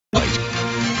A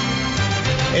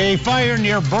fire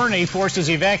near Burney forces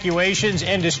evacuations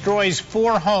and destroys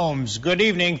 4 homes. Good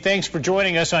evening. Thanks for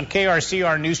joining us on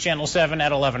KRCR News Channel 7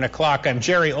 at 11 o'clock. I'm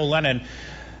Jerry O'Lennon.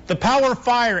 The Power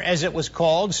Fire, as it was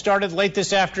called, started late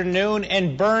this afternoon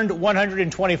and burned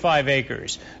 125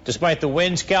 acres. Despite the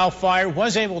winds, CAL FIRE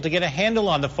was able to get a handle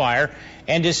on the fire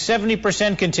and is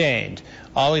 70% contained.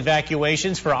 All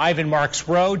evacuations for Ivan Marks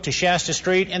Road to Shasta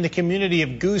Street and the community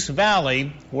of Goose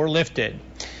Valley were lifted.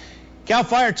 CAL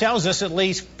FIRE tells us at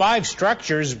least 5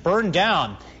 structures burned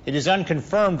down. It is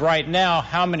unconfirmed right now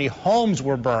how many homes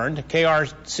were burned.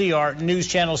 KRCR News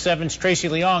Channel 7's Tracy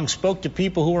Leong spoke to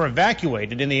people who were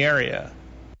evacuated in the area.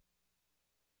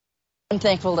 I'm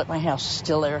thankful that my house is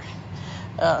still there.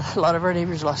 A lot of our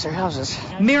neighbors lost their houses.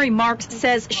 Mary Marks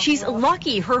says she's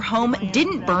lucky her home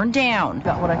didn't burn down.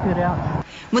 Got what I could out.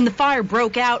 When the fire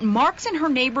broke out, Marks and her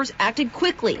neighbors acted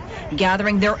quickly,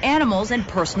 gathering their animals and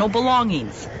personal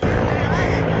belongings.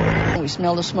 We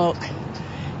smelled the smoke,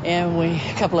 and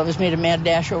a couple of us made a mad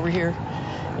dash over here,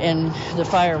 and the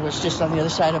fire was just on the other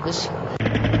side of us.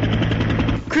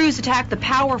 Crews attacked the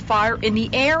power fire in the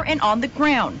air and on the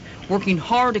ground, working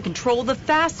hard to control the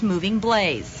fast-moving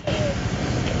blaze.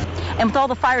 And with all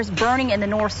the fires burning in the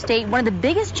North State, one of the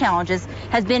biggest challenges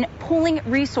has been pooling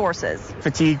resources.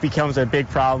 Fatigue becomes a big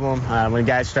problem. When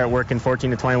guys start working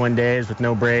 14 to 21 days with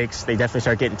no breaks, they definitely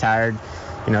start getting tired.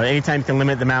 You know, anytime you can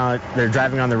limit the amount they're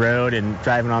driving on the road and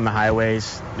driving on the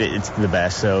highways, it's the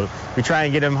best. So we try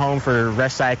and get them home for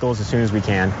rest cycles as soon as we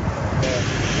can.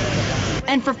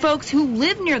 And for folks who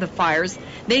live near the fires,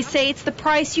 they say it's the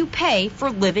price you pay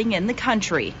for living in the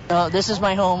country. This is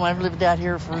my home. I've lived out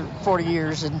here for 40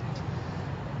 years, and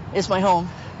it's my home.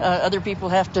 Other people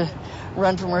have to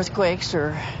run from earthquakes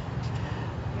or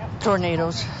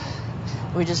tornadoes.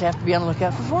 We just have to be on the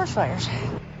lookout for forest fires.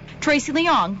 Tracy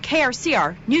Leong,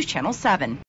 KRCR News Channel 7.